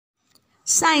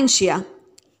Scientia,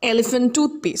 elephant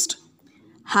toothpaste.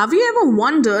 Have you ever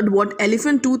wondered what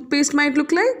elephant toothpaste might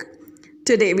look like?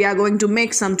 Today we are going to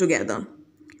make some together.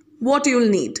 What you'll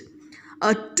need: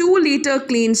 a 2-liter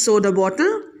clean soda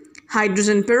bottle,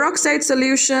 hydrogen peroxide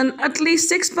solution at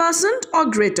least 6% or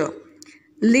greater,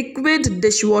 liquid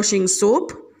dishwashing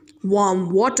soap, warm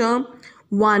water,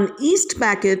 1 yeast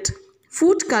packet,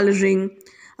 food coloring,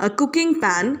 a cooking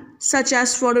pan such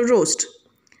as for a roast.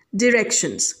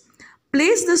 Directions: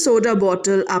 place the soda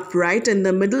bottle upright in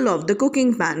the middle of the cooking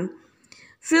pan.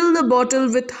 Fill the bottle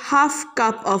with half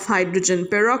cup of hydrogen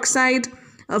peroxide,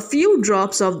 a few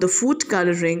drops of the food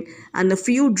coloring and a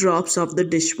few drops of the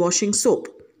dishwashing soap.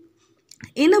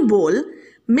 In a bowl,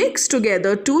 mix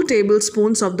together 2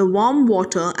 tablespoons of the warm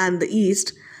water and the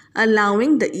yeast,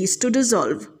 allowing the yeast to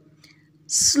dissolve.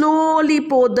 Slowly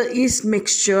pour the yeast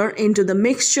mixture into the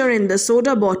mixture in the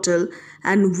soda bottle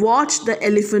and watch the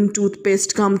elephant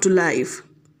toothpaste come to life.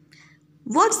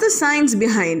 What's the science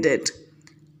behind it?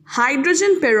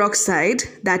 Hydrogen peroxide,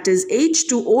 that is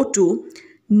H2O2,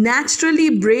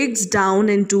 naturally breaks down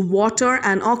into water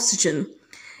and oxygen.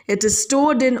 It is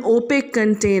stored in opaque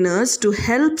containers to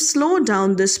help slow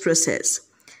down this process.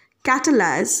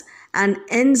 Catalase, an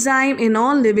enzyme in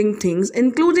all living things,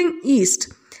 including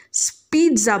yeast,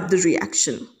 speeds up the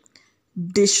reaction.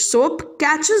 Dish soap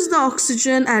catches the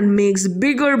oxygen and makes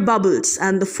bigger bubbles,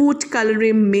 and the food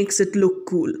coloring makes it look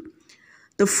cool.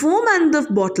 The foam and the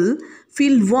bottle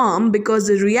feel warm because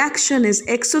the reaction is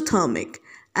exothermic,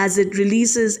 as it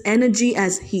releases energy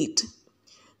as heat.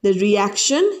 The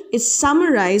reaction is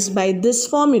summarized by this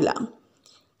formula: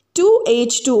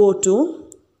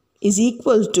 2H2O2 is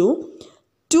equal to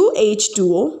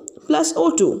 2H2O plus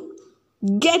O2.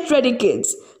 Get ready,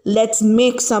 kids. Let's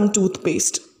make some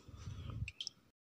toothpaste.